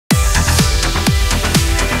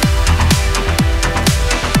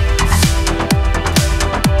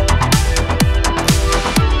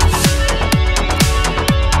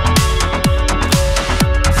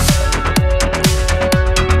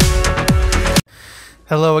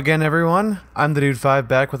Hello again everyone, I'm the Dude5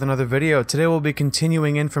 back with another video. Today we'll be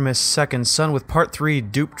continuing inFamous Second Son with part 3,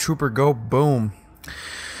 Dupe Trooper Go Boom.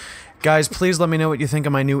 Guys, please let me know what you think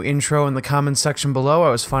of my new intro in the comments section below. I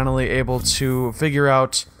was finally able to figure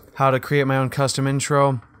out how to create my own custom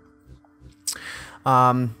intro.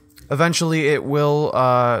 Eventually it will,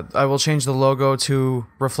 I will change the logo to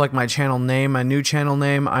reflect my channel name, my new channel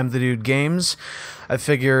name, I'm the Dude Games. I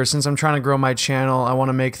figure since I'm trying to grow my channel, I want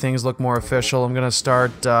to make things look more official. I'm going to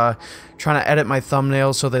start trying to edit my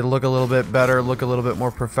thumbnails so they look a little bit better, look a little bit more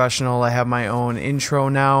professional. I have my own intro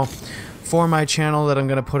now for my channel that I'm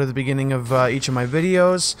going to put at the beginning of each of my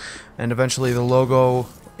videos, and eventually the logo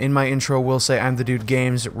in my intro will say I'm the Dude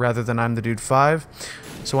Games rather than I'm the Dude5.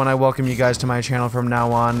 So when I welcome you guys to my channel from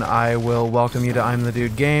now on, I will welcome you to I'm the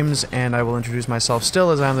Dude Games, and I will introduce myself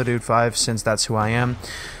still as I'm the Dude5 since that's who I am.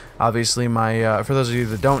 Obviously, my for those of you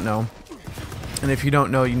that don't know, and if you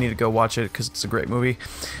don't know, you need to go watch it because it's a great movie.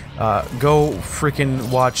 Go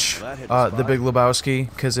freaking watch The Big Lebowski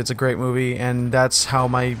because it's a great movie, and that's how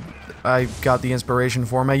I got the inspiration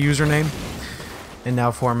for my username and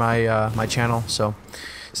now for my my channel. So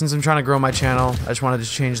since I'm trying to grow my channel, I just wanted to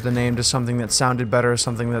change the name to something that sounded better,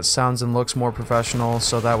 something that sounds and looks more professional,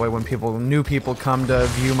 so that way when new people come to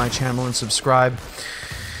view my channel and subscribe,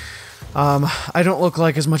 I don't look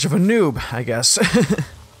like as much of a noob, I guess.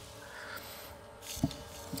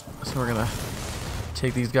 So we're gonna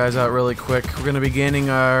take these guys out really quick. We're gonna be gaining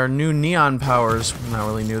our new neon powers. Not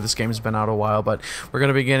really new, this game's been out a while, but we're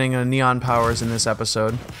gonna be gaining neon powers in this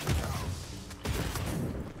episode.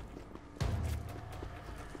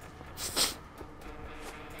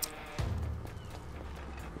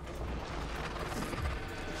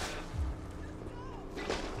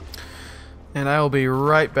 And I will be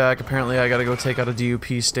right back. Apparently I gotta go take out a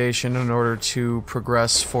D.U.P station in order to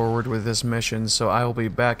progress forward with this mission, so I will be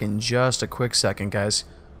back in just a quick second, guys.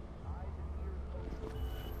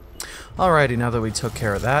 Alrighty, now that we took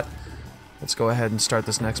care of that, let's go ahead and start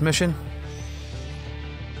this next mission.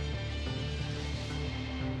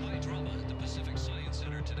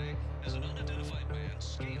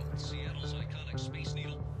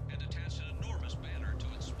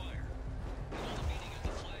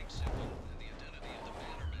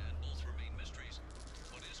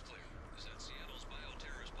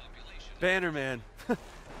 Banner Man.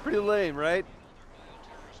 Pretty lame, right?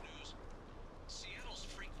 Seattle's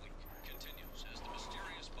freak week continues as the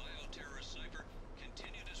mysterious bioterrorist sniper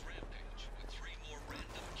continued his rampage with 3 more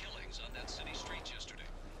random killings on that city streets yesterday,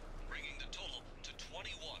 bringing the total to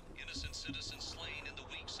 21 innocent citizens slain in the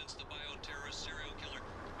week since the bioterrorist serial killer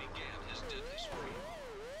began his deadly spree.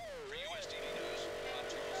 For USDD News, I'm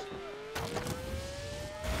Charles.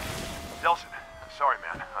 Nelson, sorry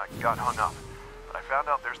man, I got hung up. I found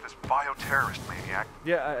out there's this bioterrorist maniac.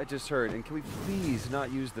 Yeah, I just heard. And can we please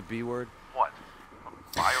not use the B word? What? A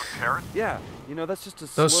bioterrorist? Yeah, you know, that's just a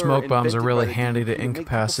slur Those smoke bombs are invented really by the handy to D.U.P. make people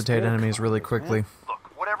incapacitate scared. enemies really quickly.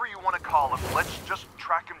 Look, whatever you want to call him, let's just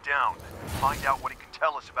track him down. Find out what he can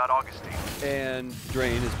tell us about Augustine. And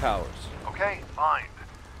drain his powers. Okay, fine.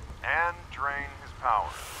 And drain his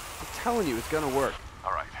powers. I'm telling you, it's gonna work.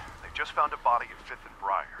 Alright, they just found a body at 5th and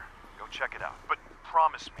Briar. Go check it out. But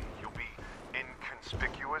promise me you'll be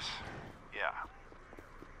inconspicuous? Yeah.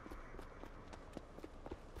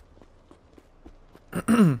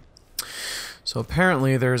 So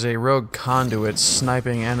apparently there's a rogue conduit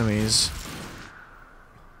sniping enemies.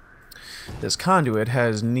 This conduit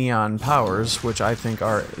has neon powers, which I think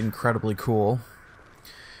are incredibly cool.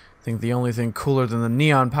 I think the only thing cooler than the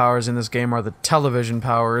neon powers in this game are the television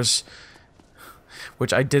powers,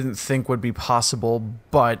 which I didn't think would be possible,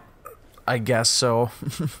 but I guess so.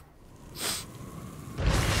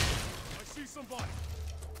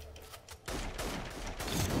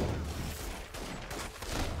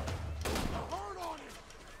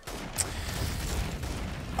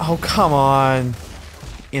 Oh, come on.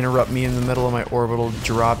 Interrupt me in the middle of my orbital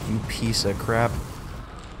drop, you piece of crap.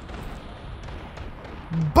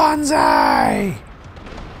 Banzai!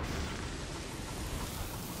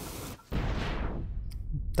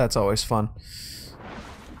 That's always fun.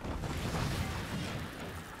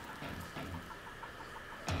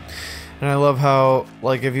 And I love how,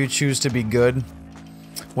 like, if you choose to be good,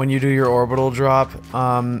 when you do your orbital drop,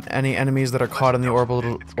 any enemies that are caught in the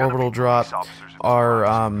orbital drop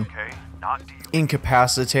are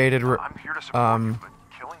incapacitated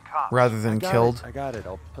rather than killed. I got it.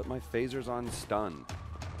 I'll put my phasers on stun.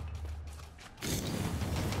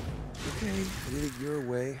 Okay, did it your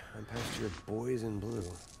way. I'm past your boys in blue.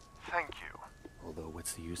 Thank you. Although,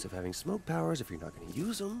 what's the use of having smoke powers if you're not going to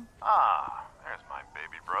use them? Ah, there's my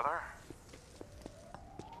baby brother.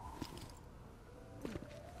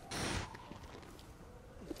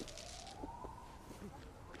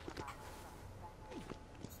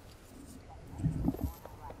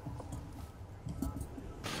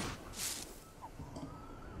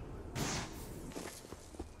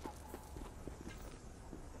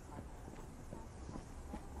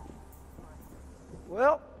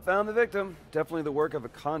 Well, found the victim. Definitely the work of a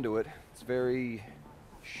conduit. It's very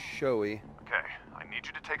showy. Okay, I need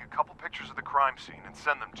you to take a couple pictures of the crime scene and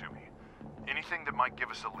send them to me. Anything that might give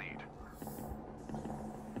us a lead.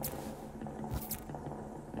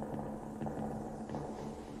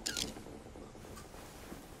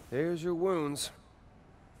 There's your wounds.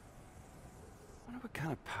 I wonder what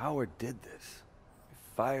kind of power did this?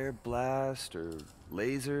 Fire blast or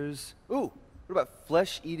lasers? Ooh, what about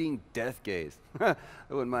flesh-eating death gaze? I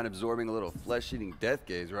wouldn't mind absorbing a little flesh-eating death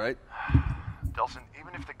gaze, right? Delson,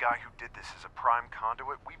 even if the guy who did this is a prime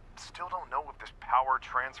conduit, we still don't know if this power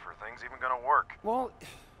transfer thing's even gonna work. Well,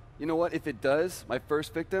 you know what? If it does, my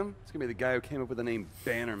first victim is gonna be the guy who came up with the name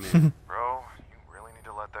Bannerman. Bro, you really need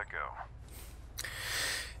to let that go.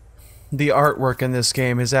 The artwork in this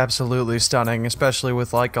game is absolutely stunning, especially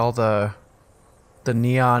with like all the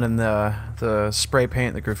neon and the spray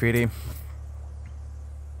paint, the graffiti.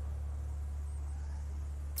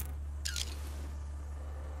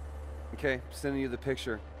 Okay, sending you the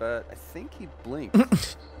picture, but I think he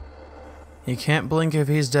blinked. You can't blink if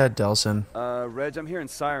he's dead, Delson. Reg, I'm hearing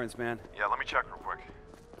sirens, man. Yeah, let me check real quick.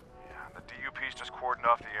 Yeah, the D.U.P's just cordoned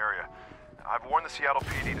off the area. I've warned the Seattle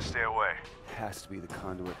PD to stay away. Has to be the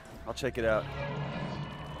conduit. I'll check it out.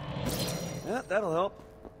 Yeah, that'll help.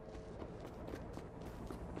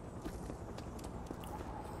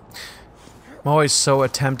 I'm always so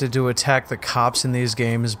tempted to attack the cops in these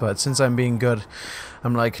games, but since I'm being good,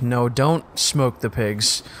 I'm like, no, don't smoke the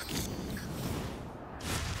pigs.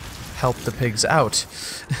 Help the pigs out.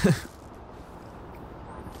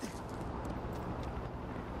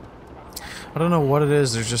 I don't know what it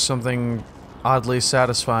is, there's just something oddly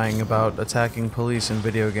satisfying about attacking police in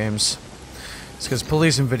video games. It's because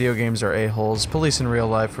police in video games are a-holes. Police in real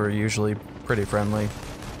life are usually pretty friendly.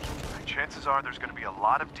 Chances are there's going to be a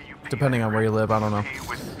lot of D.U.P. Depending on where you live, I don't know.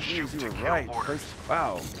 With shoot Jeez, to you were kill right. orders.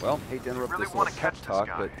 Wow. Well, hate to interrupt Really this want little to pep catch talk,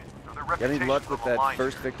 this guy. but Their got any reputation's luck with on the that line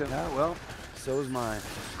first here. victim? Yeah, well, so is mine.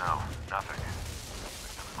 No, nothing.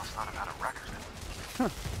 Must not have had a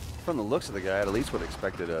record. From the looks of the guy, I at least would have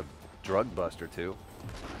expected a drug bust or two.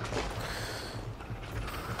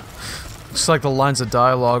 Looks like the lines of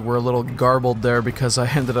dialogue were a little garbled there because I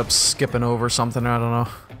ended up skipping over something, I don't know.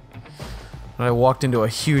 And I walked into a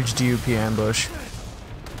huge D.U.P. ambush.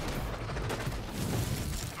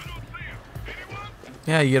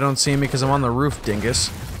 Yeah, you don't see me because I'm on the roof, dingus.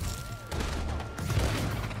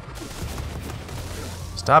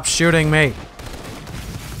 Stop shooting me!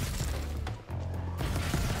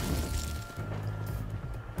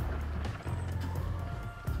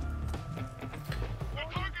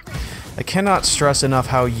 I cannot stress enough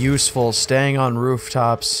how useful staying on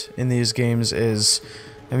rooftops in these games is.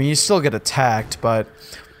 I mean, you still get attacked, but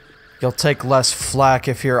you'll take less flak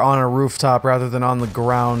if you're on a rooftop rather than on the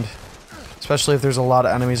ground. Especially if there's a lot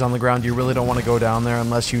of enemies on the ground, you really don't want to go down there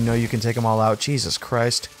unless you know you can take them all out. Jesus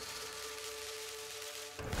Christ.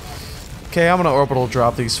 Okay, I'm gonna orbital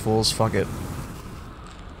drop these fools, fuck it.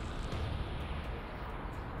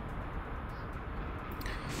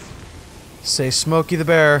 Say Smokey the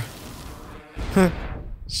Bear.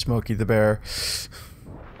 Smokey the Bear.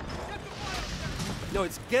 No,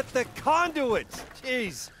 it's get the conduit.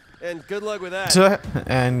 Jeez. And good luck with that.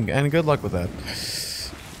 and good luck with that.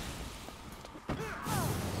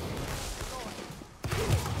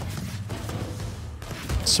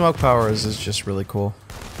 Smoke powers is just really cool.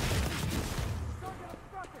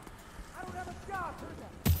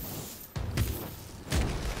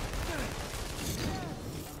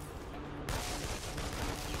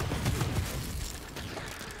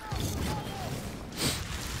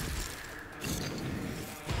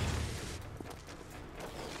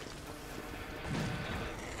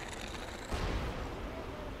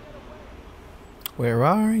 Where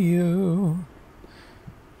are you?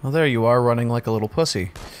 Well, there you are, running like a little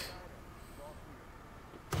pussy.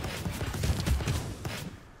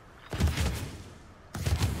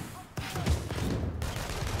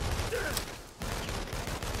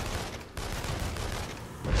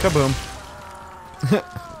 Kaboom.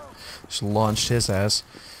 Just launched his ass.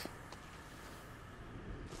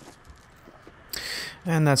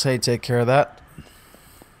 And that's how you take care of that.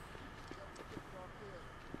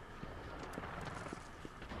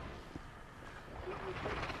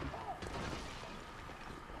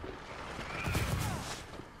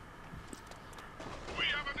 We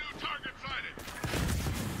have a new target sighted.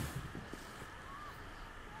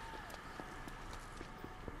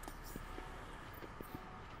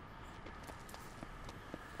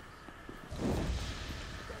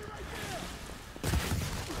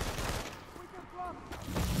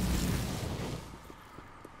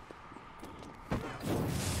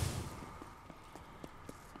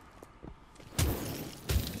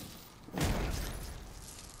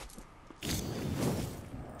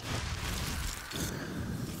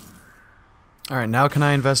 Alright, now can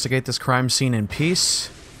I investigate this crime scene in peace?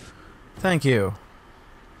 Thank you.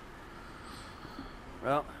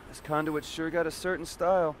 Well, this conduit sure got a certain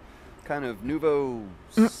style. Kind of nouveau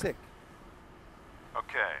sick.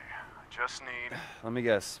 Okay, I just need... Let me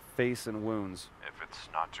guess, face and wounds. If it's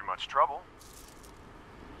not too much trouble.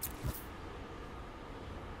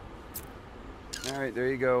 Alright, there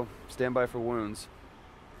you go. Stand by for wounds.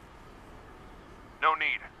 No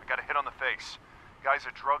need. I got a hit on the face. Guy's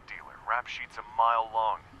a drug dealer. Rap sheet's a mile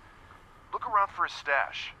long. Look around for his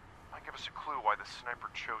stash. Might give us a clue why the sniper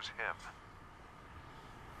chose him.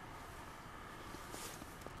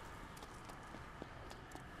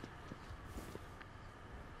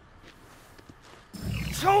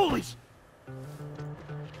 Holy!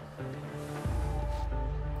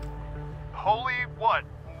 Holy what?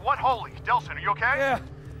 What holy? Delson, are you okay? Yeah,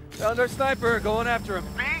 found our sniper, going after him.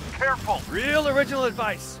 Be careful! Real original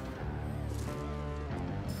advice.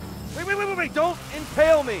 Wait, don't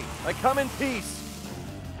impale me. I come in peace.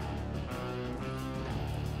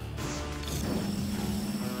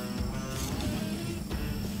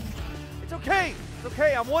 It's okay,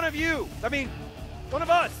 I'm one of you. I mean, one of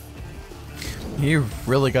us. You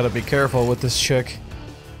really gotta be careful with this chick.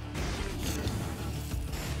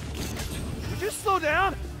 Would you slow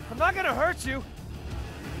down? I'm not gonna hurt you.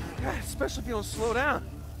 God, especially if you don't slow down.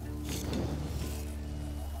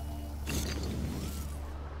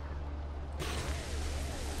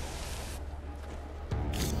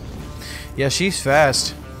 Yeah, she's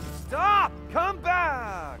fast. Stop! Come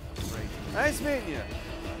back! Great. Nice meeting you.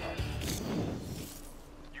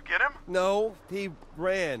 You get him? No, he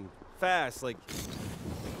ran fast, like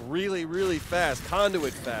really, really fast.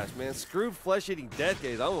 Conduit fast, man. Screw flesh-eating death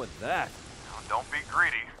gaze. I want that. Oh, don't be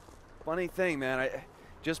greedy. Funny thing, man.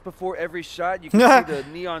 Just before every shot, you can see the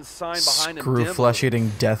neon sign behind him. Screw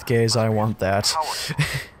flesh-eating death gaze, I want that. Howard.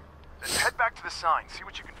 Then head back to the sign, see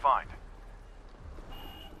what you can find.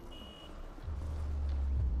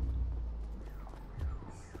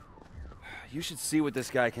 You should see what this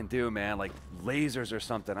guy can do, man. Like lasers or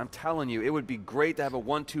something. I'm telling you, it would be great to have a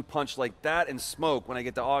 1-2 punch like that and smoke when I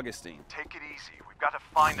get to Augustine. Take it easy. We've got to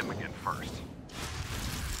find him again first.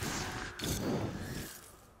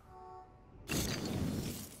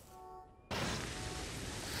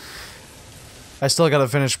 I still gotta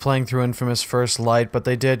finish playing through inFamous First Light, but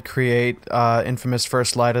they did create inFamous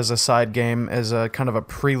First Light as a side game, as a kind of a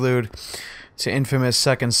prelude to inFamous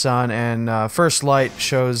Second Son, and First Light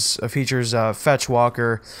features Fetch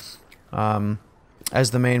Walker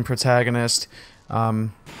as the main protagonist,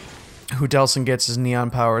 who Delson gets his neon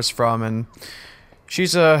powers from, and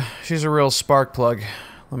she's a real spark plug,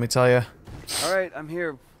 let me tell you. All right, I'm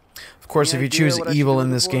here. Of course, Any if you idea choose what I should evil be in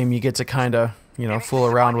looking this for? game, you get to kind of, you know, fool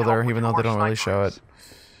around with her, even though they don't really show it.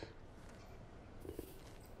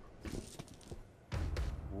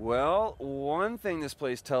 Well, one thing this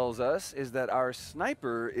place tells us is that our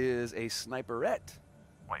sniper is a sniperette.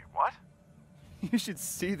 Wait, what? You should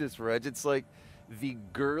see this, Reg. It's like the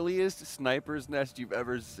girliest sniper's nest you've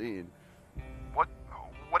ever seen. What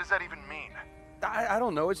does that even mean? I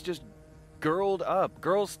don't know. It's just girled up.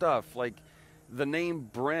 Girl stuff. Like the name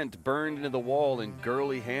Brent burned into the wall in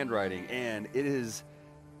girly handwriting. And it is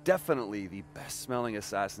definitely the best smelling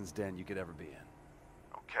assassin's den you could ever be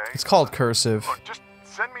in. Okay. It's called cursive. Look, just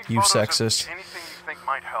send me You photos sexist. of anything you think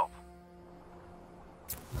might help.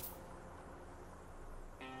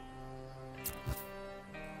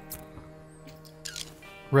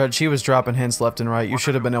 Reg, she was dropping hints left and right. You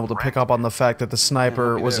should have been able to pick up on the fact that the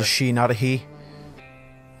sniper was a she, not a he.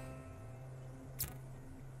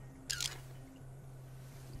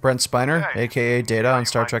 Brent Spiner, Hey, aka Data on you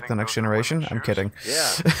Star might Trek think The Next those are women's Generation. I'm shoes. kidding.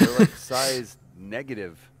 Yeah, they're like size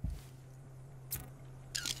negative.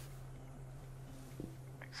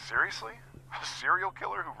 Seriously? A serial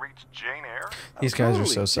killer who reads Jane Eyre? These guys are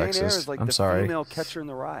so Jane Eyre sexist. is like I'm the sorry. female Catcher in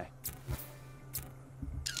the Rye.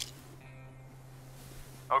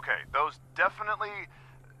 Okay, those definitely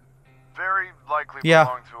very likely Yeah.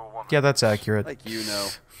 belong to a woman. Yeah, that's accurate. Like you know.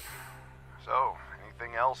 So,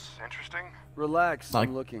 anything else interesting? Relax, Like,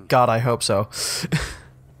 I'm looking. God, I hope so.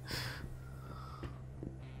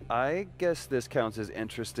 I guess this counts as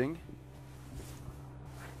interesting.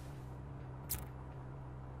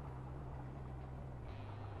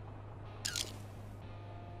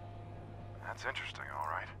 That's interesting, all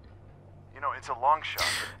right. You know, it's a long shot.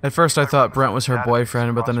 At first I but thought Brent was her that is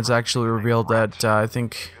boyfriend, but then it's crossroads actually between revealed Brent that I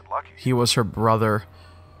think Good lucky. he was her brother.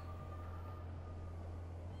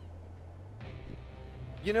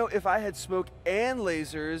 You know, if I had smoke and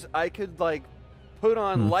lasers, I could, like, put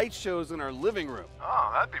on light shows in our living room.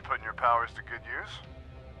 Oh, that'd be putting your powers to good use.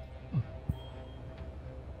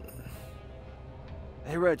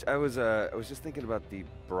 Hey, Reg, I was just thinking about the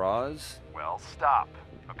bras. Well, stop,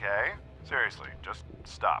 okay? Seriously, just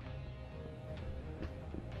stop.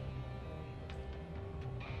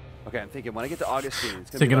 Okay, I'm thinking when I get to Augustine,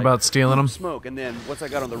 it's gonna Thinking be like, about stealing them? smoke, and then once I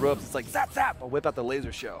got on the ropes, it's like zap zap. I'll whip out the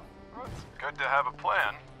laser show. Well, it's good to have a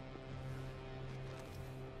plan.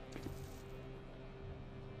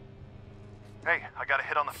 Hey, I got a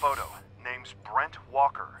hit on the photo. Name's Brent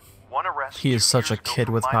Walker. One arrest. He is 2 such a years ago kid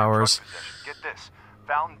for with minor drug powers. possession. Get this.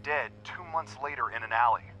 Found dead 2 months later in an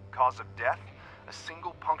alley. Cause of death? A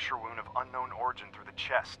single puncture wound of unknown origin through the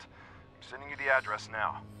chest. I'm sending you the address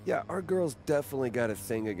now. Yeah, our girl's definitely got a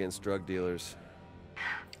thing against drug dealers.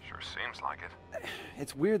 Sure seems like it.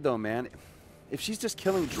 It's weird though, man. If she's just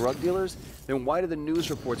killing drug dealers, then why do the news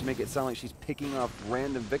reports make it sound like she's picking off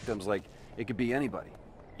random victims like it could be anybody?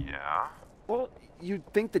 Yeah? Well, you'd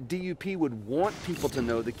think the D.U.P would want people to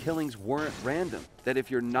know the killings weren't random. That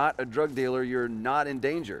if you're not a drug dealer, you're not in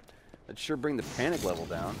danger. That'd sure bring the panic level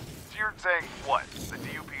down. So you're saying what? The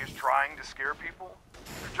D.U.P is trying to scare people?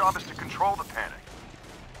 Their job is to control the panic.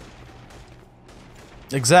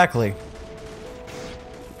 Exactly.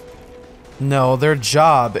 No, their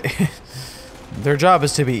job... their job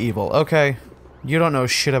is to be evil, okay? You don't know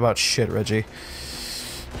shit about shit, Reggie.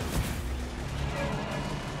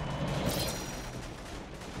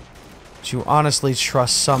 Do you honestly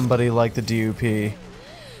trust somebody like the D.U.P.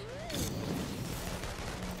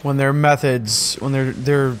 when their methods, when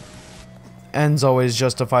their ends always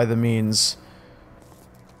justify the means,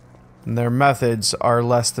 and their methods are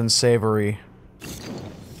less than savory?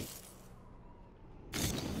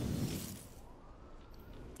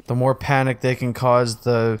 The more panic they can cause,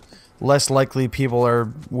 the less likely people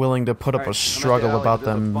are willing to put up a struggle about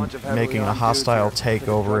them making a hostile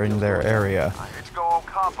takeover in their area. I hate to go all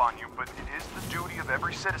cop on you, but it is the duty of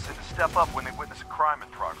every citizen to step up when they witness a crime in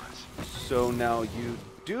progress. So now you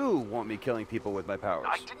do want me killing people with my powers?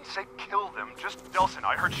 I didn't say kill them, just Nelson,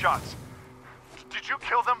 I heard shots. Did you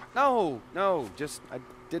kill them? No, just I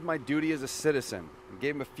did my duty as a citizen and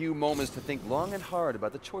gave them a few moments to think long and hard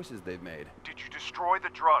about the choices they've made. Did you destroy the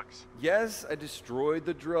drugs? Yes, I destroyed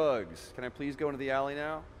the drugs. Can I please go into the alley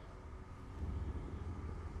now?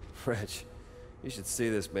 Reg, you should see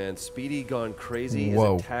this, man. Speedy gone crazy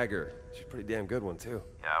Whoa. is a tagger. She's a pretty damn good one, too.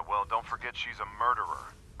 Yeah, well, don't forget she's a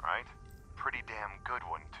murderer, right? Pretty damn good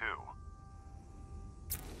one, too.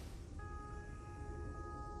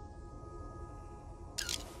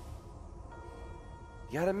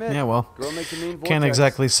 You gotta admit, Yeah, well, girl makes a mean vortex. can't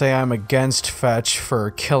exactly say I'm against Fetch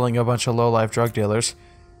for killing a bunch of low-life drug dealers.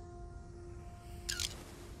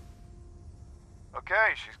 Okay,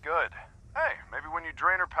 she's good. Hey, maybe when you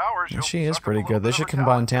drain her powers, you'll She is suck up pretty a little good. They bit of should her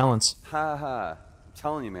combine talent. talents. Ha ha. I'm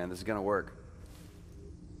telling you, man, this is gonna work.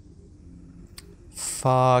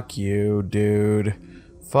 Fuck you, dude.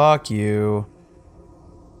 Fuck you.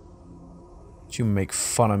 Don't you make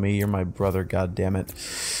fun of me? You're my brother, goddammit.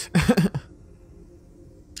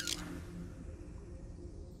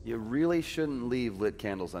 You really shouldn't leave lit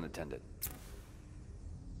candles unattended.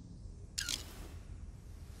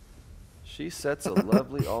 She sets a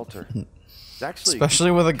lovely altar. It's actually Especially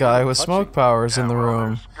with a guy with touching. smoke powers in the well,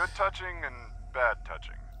 room. there's good touching and bad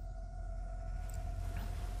touching.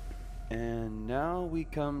 And now we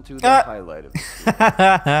come to the highlight of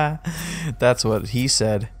this. That's what he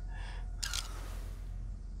said.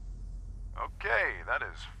 Okay, that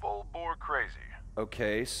is full bore crazy.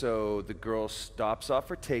 Okay, so the girl stops off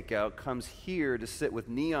for takeout, comes here to sit with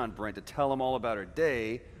Neon Brent to tell him all about her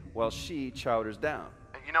day, while she chowders down.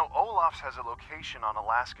 You know, Olaf's has a location on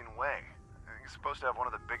Alaskan Way. He's supposed to have one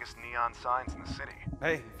of the biggest neon signs in the city.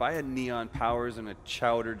 Hey, if I had neon powers and a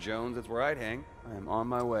Chowder Jones, that's where I'd hang. I am on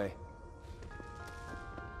my way.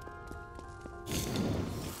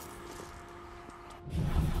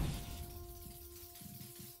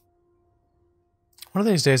 One of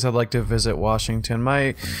these days I'd like to visit Washington.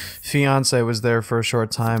 My fiance was there for a short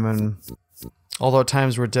time, and although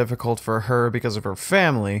times were difficult for her because of her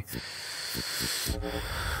family,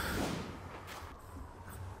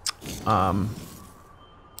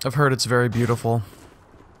 I've heard it's very beautiful.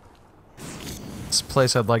 It's a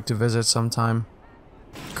place I'd like to visit sometime.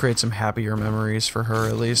 Create some happier memories for her,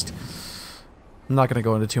 at least. I'm not going to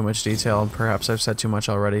go into too much detail. Perhaps I've said too much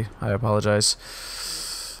already. I apologize.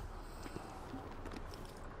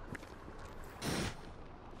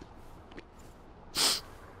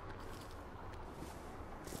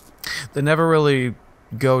 They never really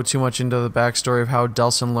go too much into the backstory of how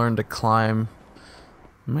Delson learned to climb.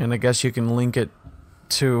 I mean, I guess you can link it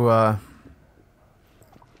to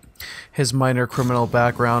his minor criminal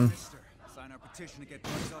background. Sign our petition to get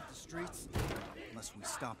drugs off the streets. Unless we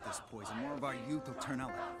stop this poison, more of our youth will turn out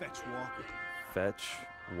like Fetch Walker. Fetch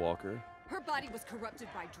Walker. Her body was corrupted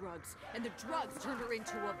by drugs, and the drugs turned her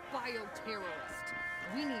into a bioterrorist.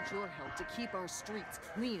 We need your help to keep our streets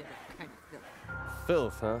clean of that kind of filth.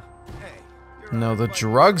 Filth, huh? Hey, No, the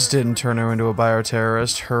drugs didn't turn her into a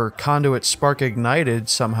bioterrorist. Her conduit spark ignited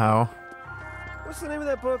somehow. What's the name of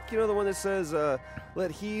that book? You know, the one that says, let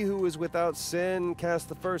he who is without sin cast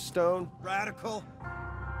the first stone? radical.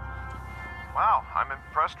 Wow, I'm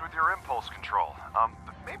impressed with your impulse control.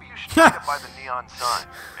 But maybe you should light it by the neon sign,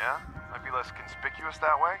 yeah? Might be less conspicuous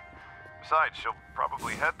that way. Besides, she'll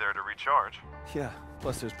probably head there to recharge. Yeah,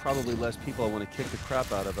 plus there's probably less people I want to kick the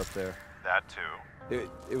crap out of up there. That too.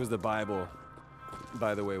 It was the Bible.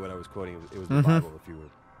 By the way, what I was quoting, it was the Bible, if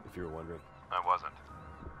you were wondering. I wasn't.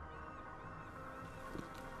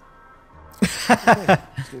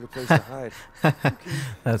 Just need a place to hide.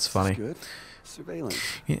 That's funny. Good. Surveillance.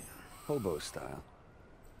 Yeah. Hobo style.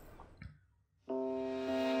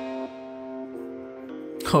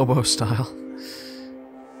 Hobo style.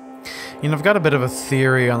 You know, I've got a bit of a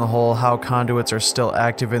theory on the whole how conduits are still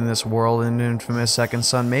active in this world in Infamous Second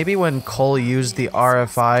Son. Maybe when Cole used the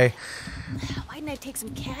RFI... Why didn't I take some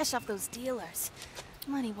cash off those dealers?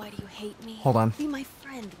 Money, why do you hate me? Hold on. Be my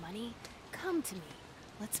friend, Money. Come to me.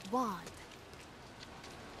 Let's bond.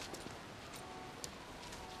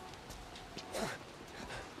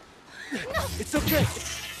 It's okay.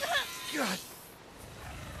 God.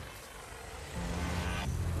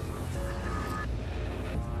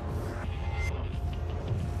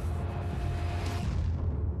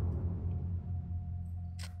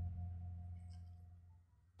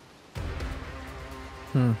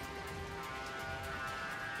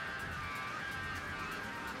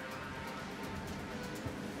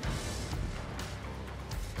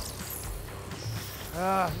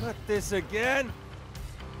 Not this again.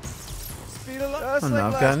 Speed along. Just Oh, like no,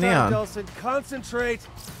 I've last got time, neon. Delson. Concentrate.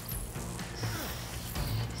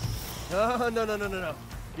 No.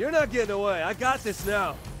 You're not getting away. I got this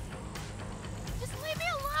now. Just leave me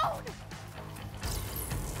alone!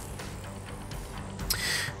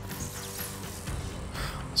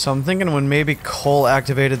 So I'm thinking when maybe Cole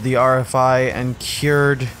activated the RFI and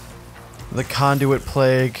cured the conduit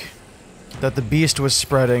plague that the beast was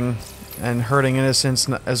spreading and hurting innocents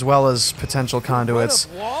as well as potential conduits.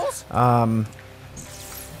 Run up walls?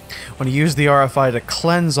 When he used the RFI to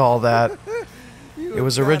cleanse all that, it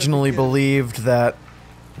was originally believed that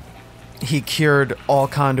he cured all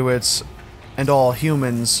conduits and all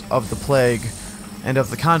humans of the plague and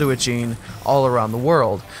of the conduit gene all around the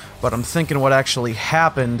world. But I'm thinking what actually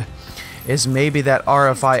happened is maybe that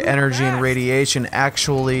RFI energy and radiation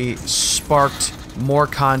actually sparked more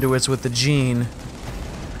conduits with the gene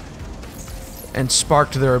and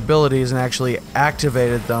sparked their abilities and actually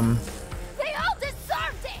activated them. They all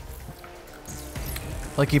deserved it!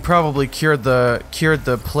 Like he probably cured the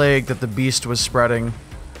plague that the beast was spreading.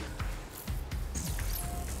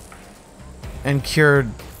 And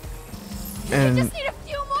cured We and just need a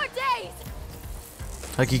few more days!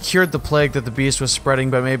 like he cured the plague that the beast was spreading,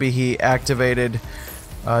 but maybe he activated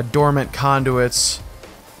dormant conduits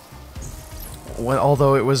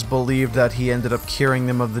although it was believed that he ended up curing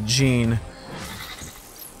them of the gene.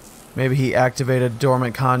 Maybe he activated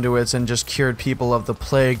dormant conduits and just cured people of the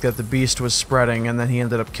plague that the beast was spreading, and then he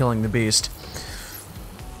ended up killing the beast.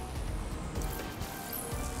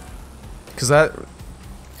 Because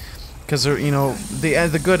you know,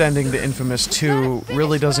 the good ending to Infamous 2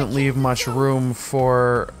 really doesn't leave much room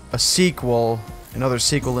for a sequel, another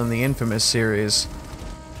sequel in the Infamous series.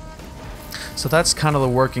 So that's kind of the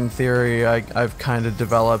working theory I've kind of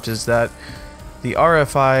developed, is that the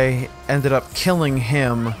RFI ended up killing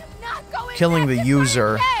him, killing the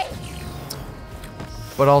user,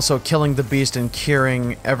 but also killing the beast and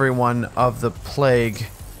curing everyone of the plague,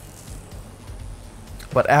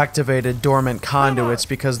 but activated dormant conduits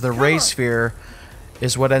because the ray sphere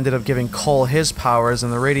is what ended up giving Cole his powers,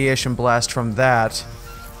 and the radiation blast from that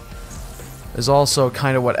is also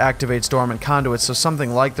kind of what activates dormant conduits. So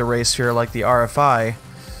something like the ray sphere, like the RFI,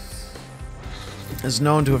 is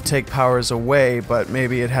known to have taken powers away, but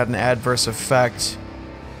maybe it had an adverse effect.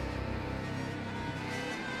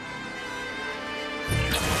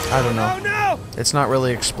 I don't know. Oh no! It's not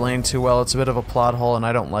really explained too well. It's a bit of a plot hole, and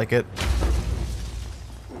I don't like it.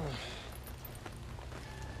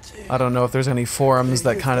 I don't know if there's any forums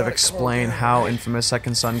that kind of explain how Infamous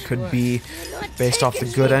Second Son could be based off the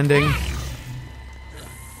good ending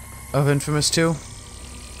of Infamous 2.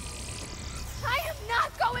 I am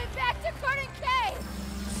not going back to Curtin K!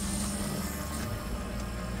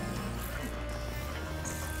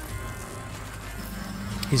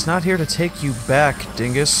 He's not here to take you back,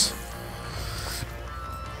 dingus.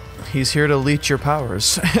 He's here to leech your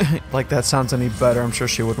powers. Like that sounds any better. I'm sure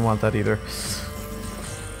she wouldn't want that either.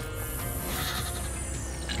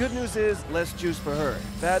 Good news is less juice for her.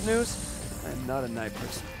 Bad news, I'm not a night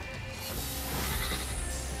person.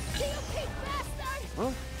 D.U.P, bastard!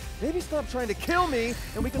 Well, maybe stop trying to kill me,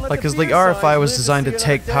 and we can let Like, because the beer signs RFI was live designed see to another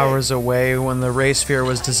take day. powers away when the Ray Sphere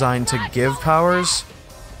was designed to give powers.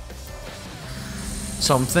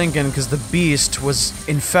 So I'm thinking, because the Beast was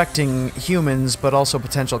infecting humans, but also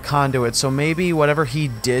potential conduits, so maybe whatever he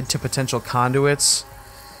did to potential conduits...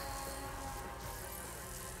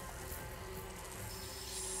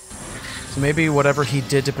 So maybe whatever he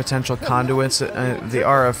did to potential conduits, the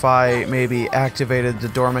RFI maybe activated the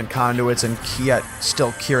dormant conduits and yet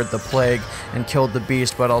still cured the plague and killed the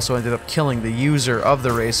Beast, but also ended up killing the user of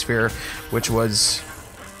the Ray Sphere, which was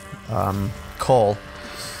Cole.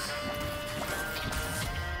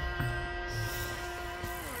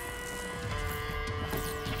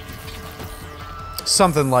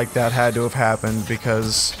 Something like that had to have happened,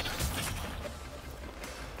 because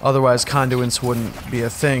otherwise conduits wouldn't be a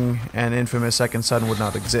thing and inFamous Second Son would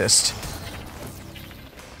not exist.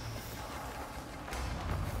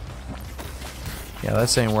 Yeah,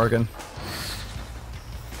 this ain't working.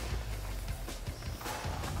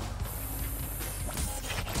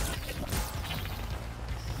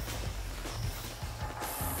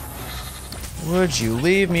 Would you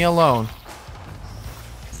leave me alone?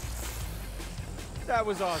 That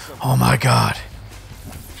was awesome. Oh my god.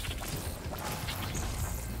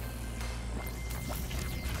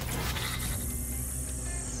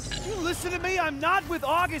 You listen to me, I'm not with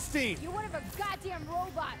Augustine. You're one of her goddamn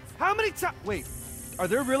robots. How many times? Wait, are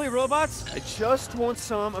there really robots? I just want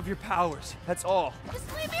some of your powers. That's all. Just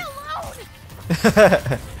leave me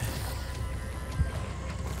alone!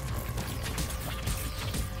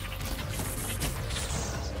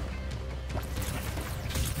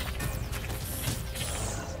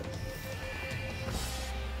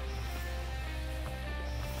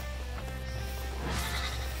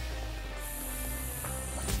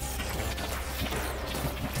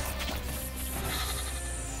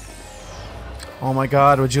 Oh my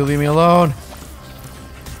god, would you leave me alone?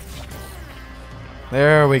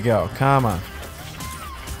 There we go, come on.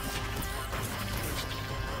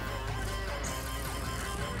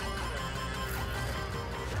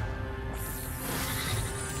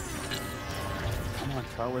 Come on,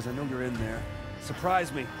 Towers, I know you're in there.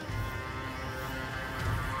 Surprise me.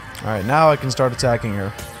 Alright, now I can start attacking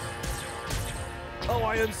her. Oh,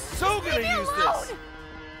 I am so gonna use this.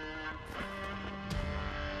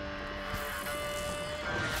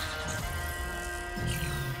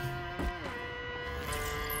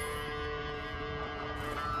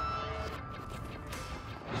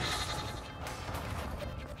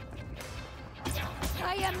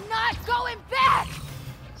 I am not going back!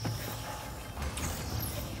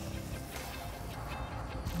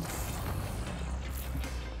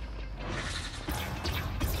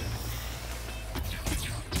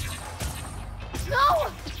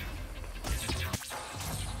 No!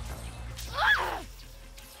 Ah!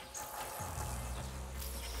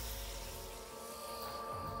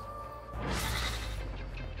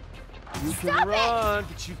 You Stop can it! run,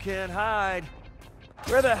 but you can't hide.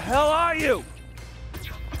 Where the hell are you?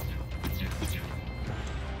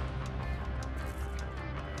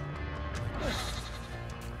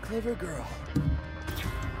 Clever girl.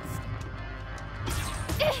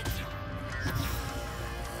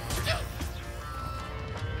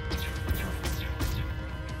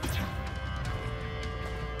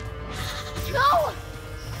 No!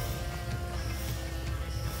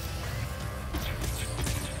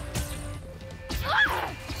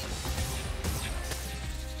 Ah!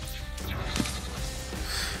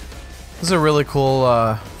 This is a really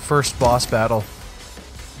cool first boss battle.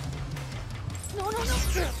 No, no, no!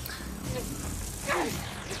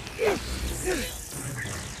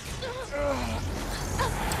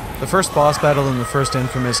 The first boss battle in the first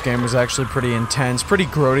inFamous game was actually pretty intense, pretty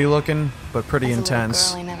grody looking, but pretty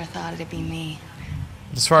intense. Girl, I never thought it'd be me.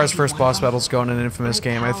 As far as first boss battles go in an inFamous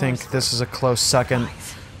game, I think this is a close second.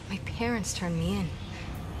 My parents turned me in.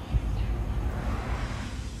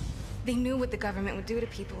 They knew what the government would do to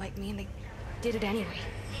people like me, and they did it anyway.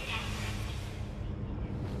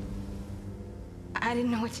 I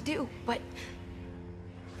didn't know what to do, but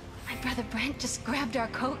my brother Brent just grabbed our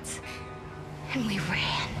coats, and we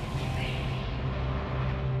ran.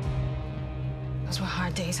 Those were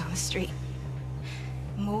hard days on the street.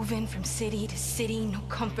 Moving from city to city, no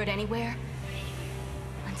comfort anywhere.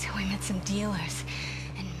 Until we met some dealers,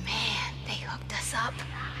 and man, they hooked us up.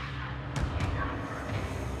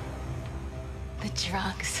 The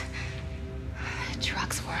drugs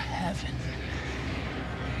were heaven.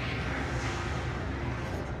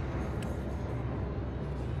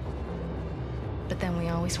 But then we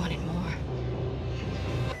always wanted more.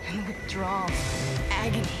 And the withdrawal,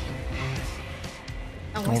 agony.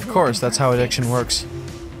 Well, of course, that's how addiction works.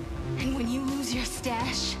 And when you lose your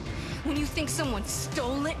stash, when you think someone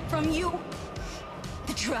stole it from you,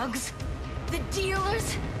 the drugs, the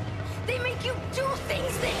dealers, they make you do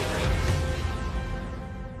things they...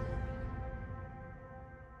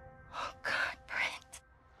 Oh, God, Brent.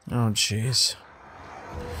 Oh, jeez.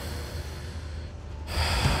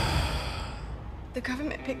 The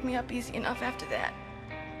government picked me up easy enough after that.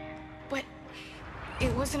 But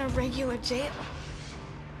it wasn't a regular jail.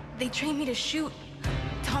 They trained me to shoot,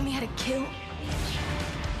 taught me how to kill.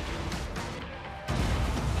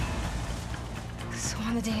 So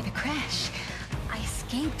on the day of the crash, I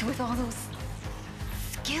escaped with all those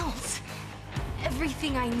skills.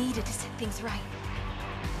 Everything I needed to set things right.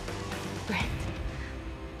 Brent,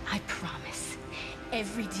 I promise,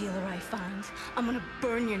 every dealer I find, I'm gonna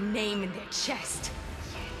burn your name in their chest.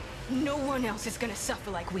 No one else is gonna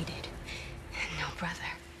suffer like we did. No brother.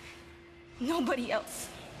 Nobody else.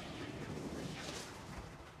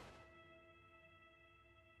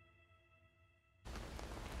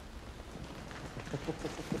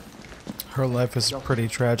 Her life is pretty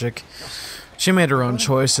tragic. She made her own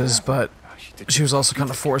choices, but she was also kind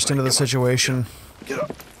of forced into the situation. Get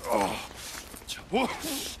up. Oh.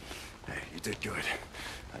 Hey, you did good.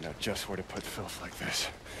 I know just where to put filth like this.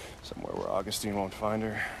 Somewhere where Augustine won't find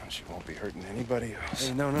her, and she won't be hurting anybody else.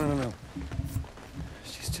 Hey, no.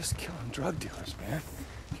 She's just killing drug dealers, man.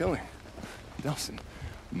 Killing. Nelson.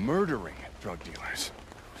 Murdering drug dealers.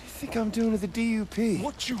 What do you think I'm doing to the D.U.P?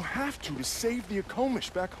 What you have to save the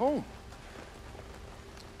Akomish back home.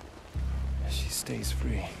 She stays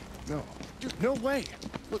free. No. Dude, no way.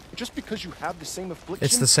 Look, just because you have the same affliction...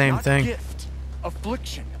 It's the same not thing. Gift.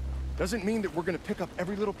 Affliction. Doesn't mean that we're gonna pick up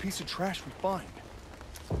every little piece of trash we find.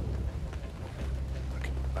 Look,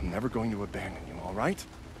 I'm never going to abandon you, all right?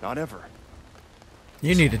 Not ever.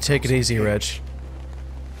 You need to take it easy, Reg.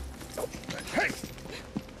 Hey!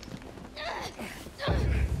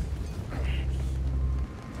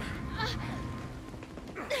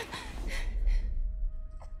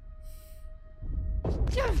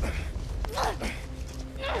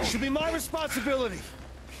 It should be my responsibility.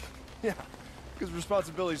 Yeah, because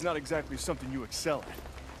responsibility is not exactly something you excel at.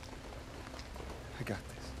 I got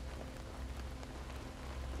this.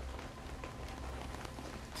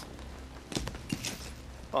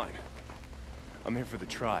 Fine. I'm here for the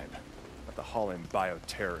tribe, not the Holland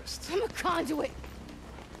bioterrorists. I'm a conduit.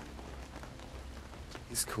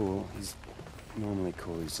 He's cool. He's normally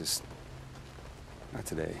cool. He's just... not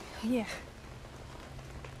today. Yeah.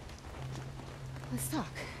 Let's talk.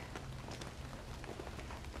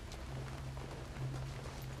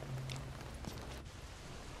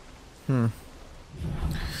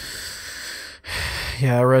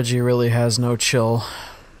 Yeah, Reggie really has no chill.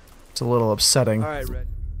 It's a little upsetting. All right, Red.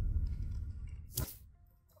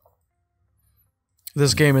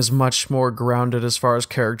 This game is much more grounded as far as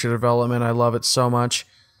character development. I love it so much.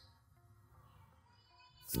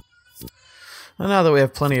 And now that we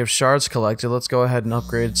have plenty of shards collected, let's go ahead and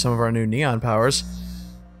upgrade some of our new neon powers.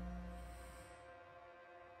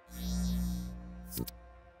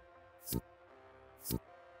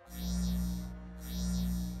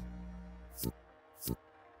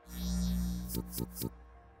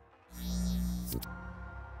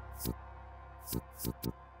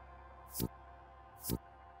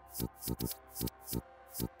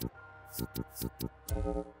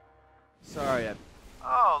 Sorry,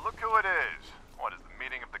 Oh, look who it is. What, is the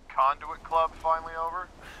meeting of the Conduit Club finally over?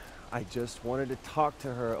 I just wanted to talk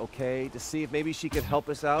to her, okay? To see if maybe she could help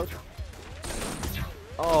us out.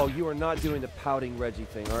 Oh, you are not doing the pouting Reggie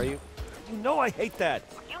thing, are you? You know I hate that.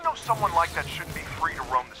 You know someone like that shouldn't be free to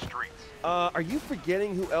roam the streets. Are you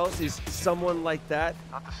forgetting who else is someone like that?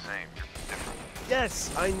 Not the same, you're different.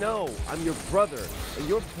 Yes, I know. I'm your brother. And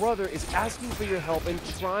your brother is asking for your help and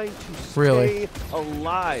trying to stay Really?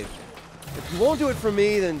 alive. If you won't do it for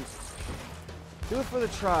me, then do it for the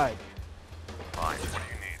tribe. Fine, what do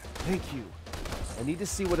you need? Thank you. I need to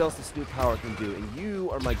see what else this new power can do, and you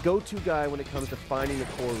are my go-to guy when it comes to finding the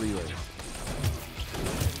core relays.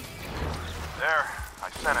 There, I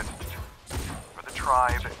sent it. For the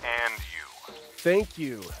tribe and you. Thank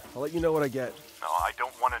you. I'll let you know what I get. No, I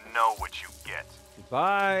don't want to know what you get.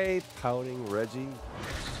 Bye, pouting Reggie.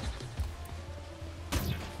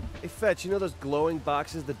 Hey, Fetch, you know those glowing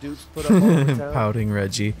boxes the dupes put up all over town? Pouting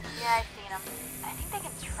Reggie. Yeah, I've seen them. I think they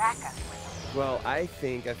can track us with them. Well, I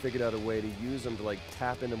think I figured out a way to use them to, like,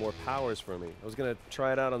 tap into more powers for me. I was gonna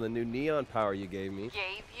try it out on the new neon power you gave me.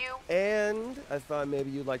 Gave you? And I thought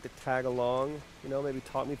maybe you'd like to tag along, you know, maybe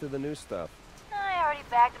talk me through the new stuff. I already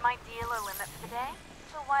bagged my dealer limit for the day,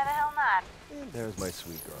 so why the hell not? And there's my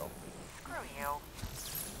sweet girl. Screw you.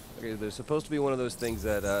 Okay, there's supposed to be one of those things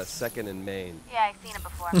at 2nd and Main. Yeah, I've seen it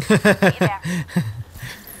before. See you there.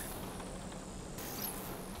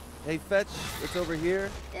 Hey, Fetch, it's over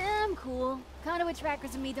here. I'm cool. Conduit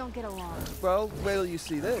trackers and me don't get along. Well, wait till you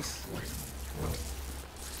see this.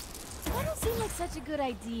 That don't seem like such a good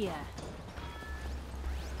idea.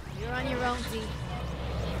 You're on your own, D.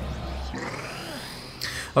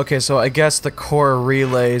 Okay, so I guess the core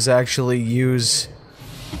relays actually use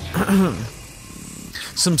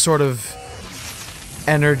some sort of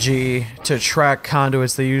energy to track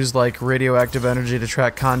conduits. They use like radioactive energy to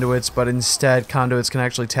track conduits, but instead conduits can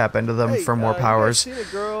actually tap into them for more powers. You guys seen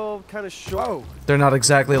a girl kind of short? They're not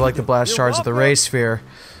exactly like the blast shards of the Ray Sphere.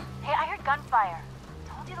 Hey, I heard gunfire.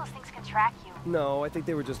 Told you those things can track you. No, I think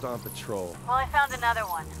they were just on patrol. Well, I found another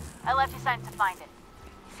one. I left you something to find it.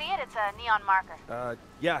 See it? It's a neon marker.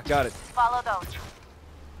 Yeah, got it. Follow those.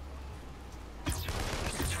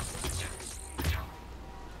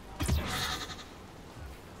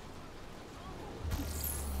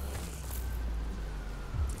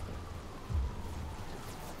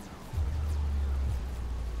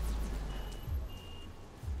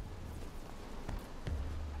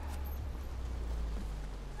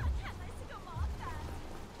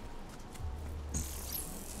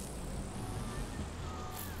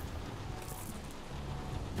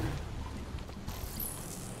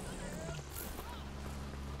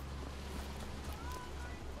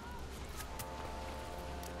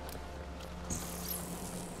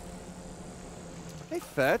 Hey,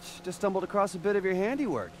 Fetch, just stumbled across a bit of your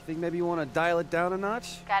handiwork. Think maybe you want to dial it down a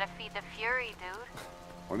notch? Gotta feed the fury, dude.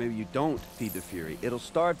 Or maybe you don't feed the fury. It'll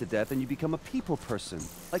starve to death and you become a people person.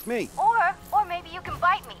 Like me. Or maybe you can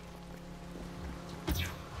bite me.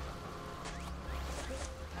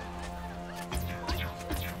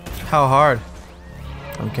 How hard?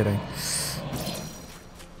 I'm kidding.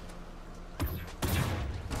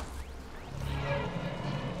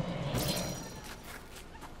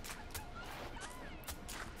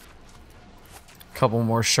 Couple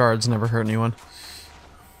more shards never hurt anyone.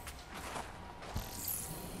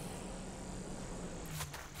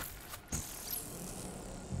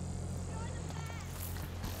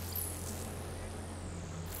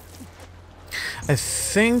 I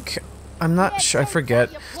think, I'm not sure, I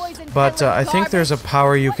forget, but I think there's a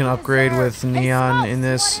power you can upgrade with neon in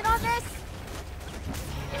this.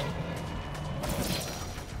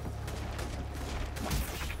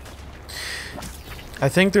 I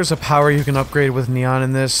think there's a power you can upgrade with neon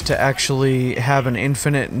in this to actually have an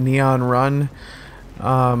infinite neon run.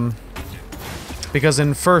 Because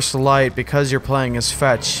in First Light, because you're playing as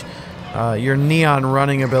Fetch, your neon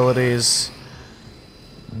running abilities,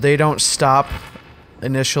 they don't stop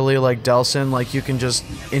initially like Delsin. Like, you can just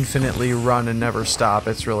infinitely run and never stop.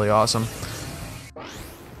 It's really awesome.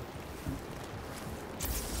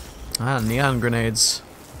 Ah, neon grenades.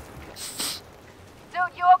 Dude,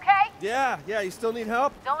 you okay? Yeah, you still need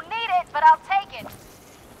help? Don't need it, but I'll take it.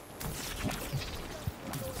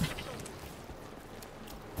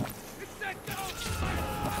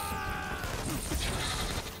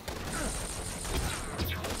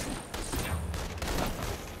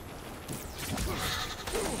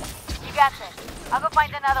 You got this. I'll go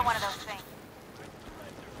find another one of those things.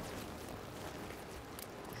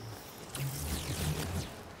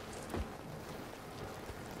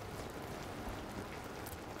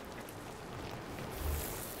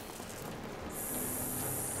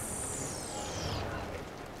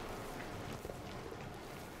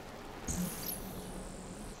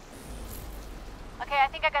 Okay, I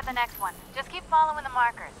think I got the next one. Just keep following the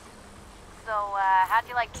markers. So, how'd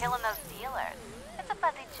you like killing those dealers? It's a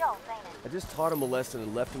fuzzy jolt, ain't it? I just taught him a lesson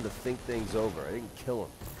and left him to think things over. I didn't kill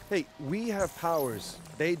him. Hey, we have powers.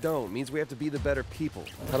 They don't. Means we have to be the better people.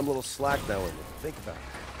 Cut him a little slack now and then. Think about it.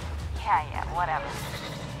 Yeah, whatever.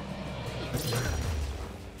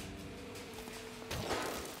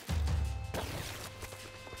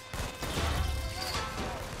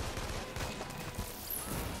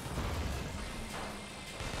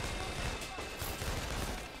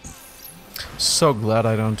 So glad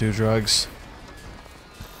I don't do drugs.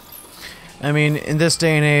 I mean, in this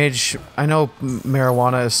day and age, I know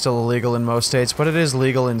marijuana is still illegal in most states, but it is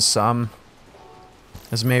legal in some.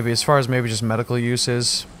 As far as maybe just medical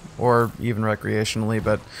uses, or even recreationally,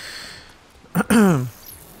 but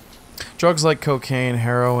drugs like cocaine,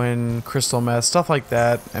 heroin, crystal meth, stuff like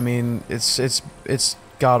that. I mean, it's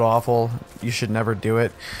god awful. You should never do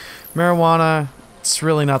it. Marijuana, it's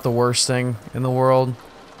really not the worst thing in the world.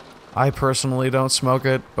 I personally don't smoke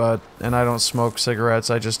it, and I don't smoke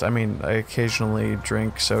cigarettes. I occasionally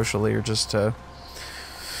drink socially or just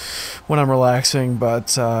when I'm relaxing,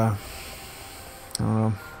 but I don't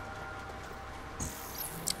know.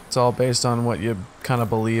 It's all based on what you kind of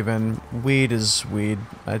believe in. Weed is weed.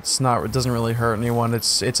 It doesn't really hurt anyone.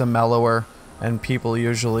 It's a mellower, and people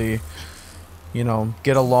usually, you know,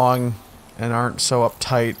 get along and aren't so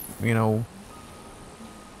uptight, you know,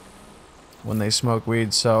 when they smoke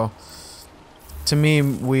weed. So to me,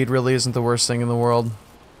 weed really isn't the worst thing in the world,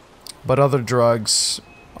 but other drugs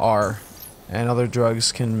are, and other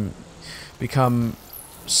drugs can become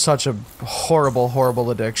such a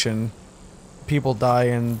horrible addiction. People die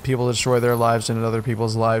and people destroy their lives and other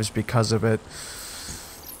people's lives because of it,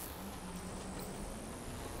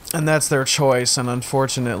 and that's their choice, and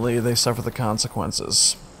unfortunately they suffer the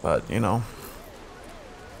consequences. But you know,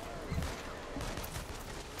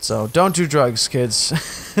 so don't do drugs, kids.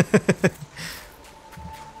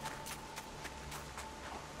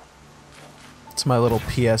 It's my little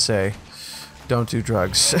PSA. Don't do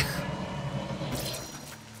drugs.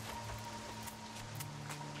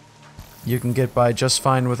 You can get by just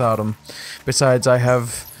fine without them. Besides, I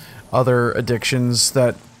have other addictions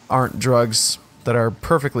that aren't drugs that are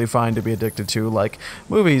perfectly fine to be addicted to, like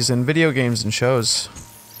movies and video games and shows.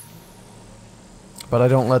 But I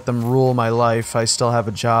don't let them rule my life. I still have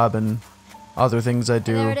a job and other things I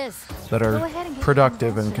do that are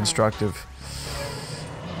productive and constructive.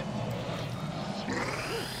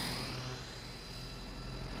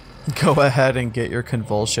 Go ahead and get your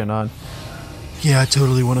convulsion on. Yeah, I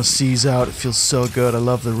totally want to seize out. It feels so good. I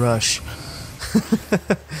love the rush.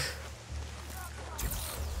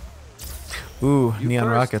 Ooh, neon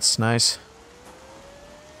rockets. Nice.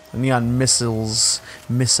 Neon missiles.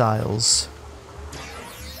 Missiles.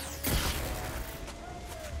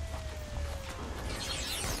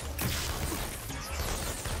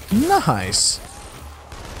 Nice.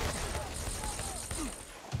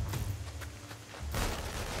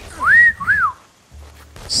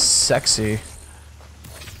 Sexy.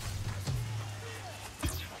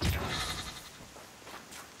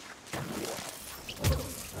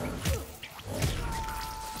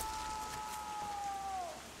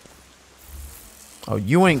 Oh,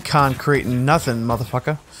 you ain't concreting nothing,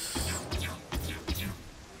 motherfucker.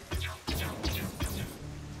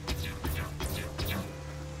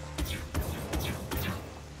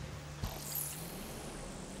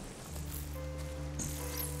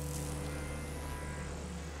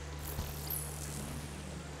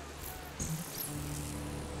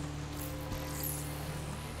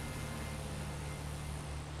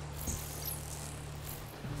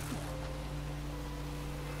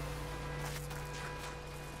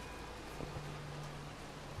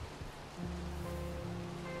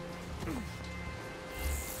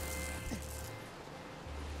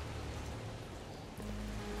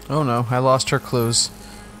 Oh no, I lost her clues.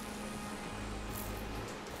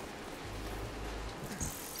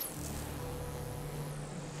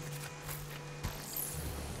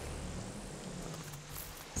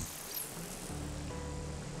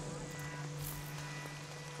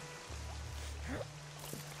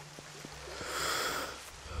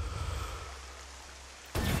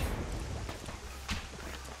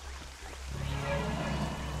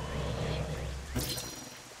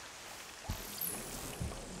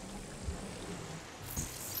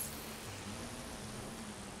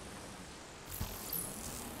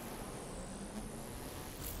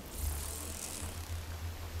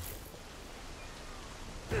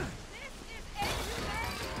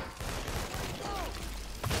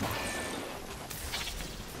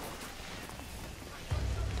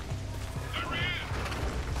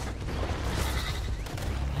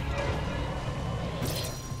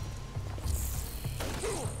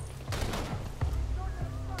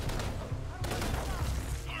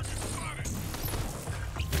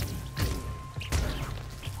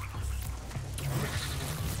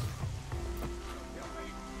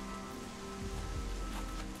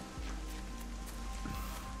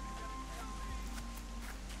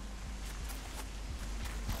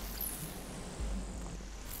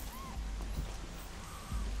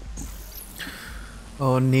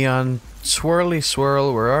 Oh, neon swirly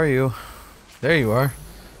swirl, where are you? There you are.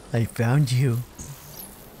 I found you.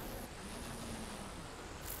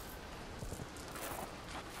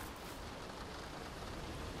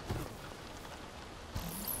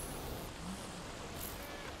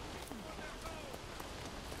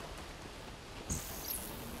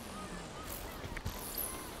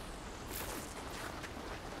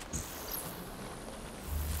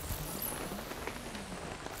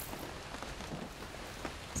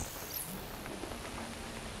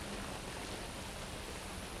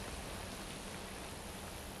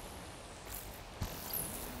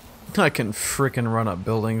 I can freaking run up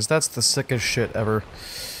buildings. That's the sickest shit ever.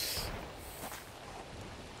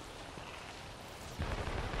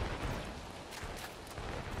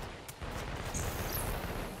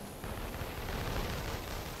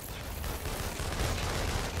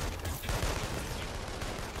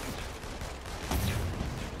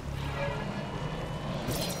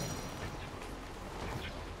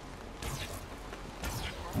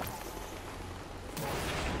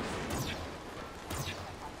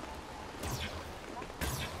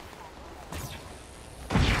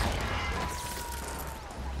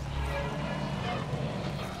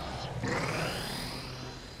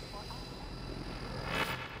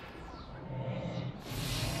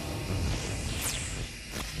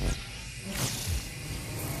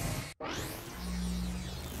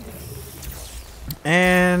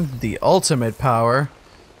 And the ultimate power.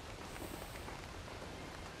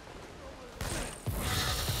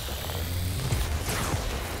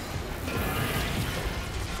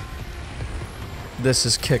 This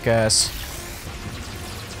is kick-ass.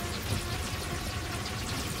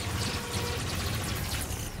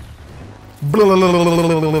 Damn, dude.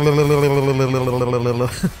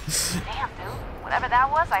 Whatever that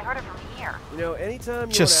was, I heard it from here. You know, anytime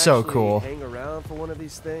you Just wanna so actually cool. hang around for one of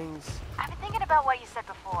these things. I've been thinking about what you said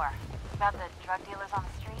before. About the drug dealers on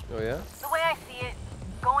the street. Oh, yeah? The way I see it,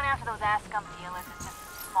 going after those ass scum dealers is just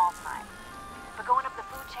small time. But going up the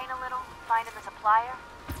food chain a little, finding the supplier,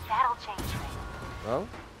 that'll change things. Well,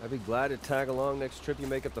 I'd be glad to tag along next trip you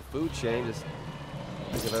make up the food chain. Just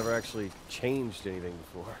don't think I've ever actually changed anything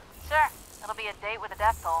before. Sure. It'll be a date with a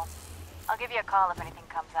death toll. I'll give you a call if anything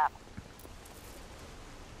comes up.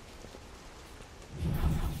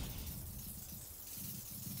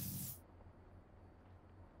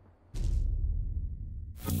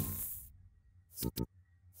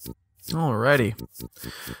 Alrighty.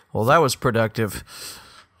 Well, that was productive.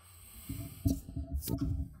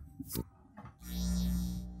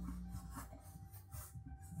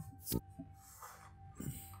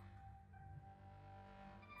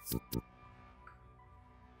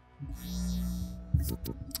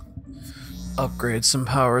 Upgrade some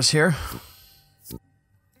powers here.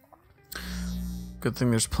 Good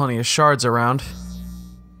thing there's plenty of shards around.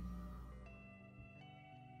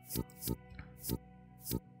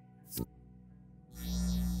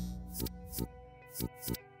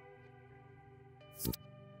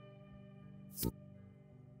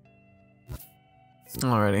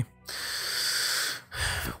 Alrighty.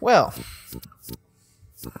 Well,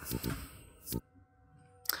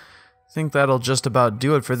 I think that'll just about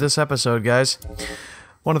do it for this episode, guys.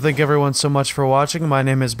 Want to thank everyone so much for watching. My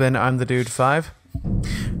name has been I'm the Dude 5.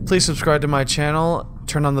 Please subscribe to my channel,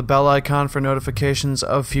 turn on the bell icon for notifications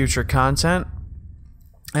of future content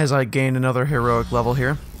as I gain another heroic level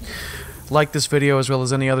here. Like this video as well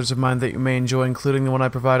as any others of mine that you may enjoy, including the one I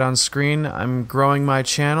provide on screen. I'm growing my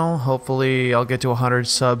channel. Hopefully I'll get to 100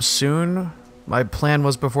 subs soon. My plan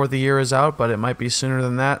was before the year is out, but it might be sooner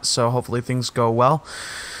than that, so hopefully things go well.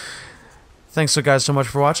 Thanks guys so much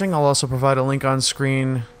for watching. I'll also provide a link on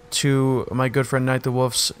screen to my good friend Night the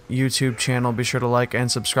Wolf's YouTube channel. Be sure to like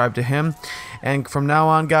and subscribe to him. And from now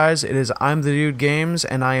on, guys, it is I'm the Dude Games,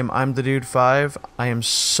 and I'm the Dude 5. I am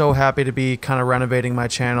so happy to be kind of renovating my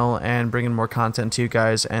channel and bringing more content to you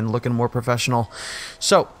guys and looking more professional.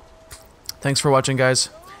 So, thanks for watching, guys.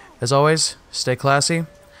 As always, stay classy.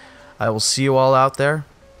 I will see you all out there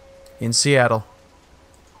in Seattle.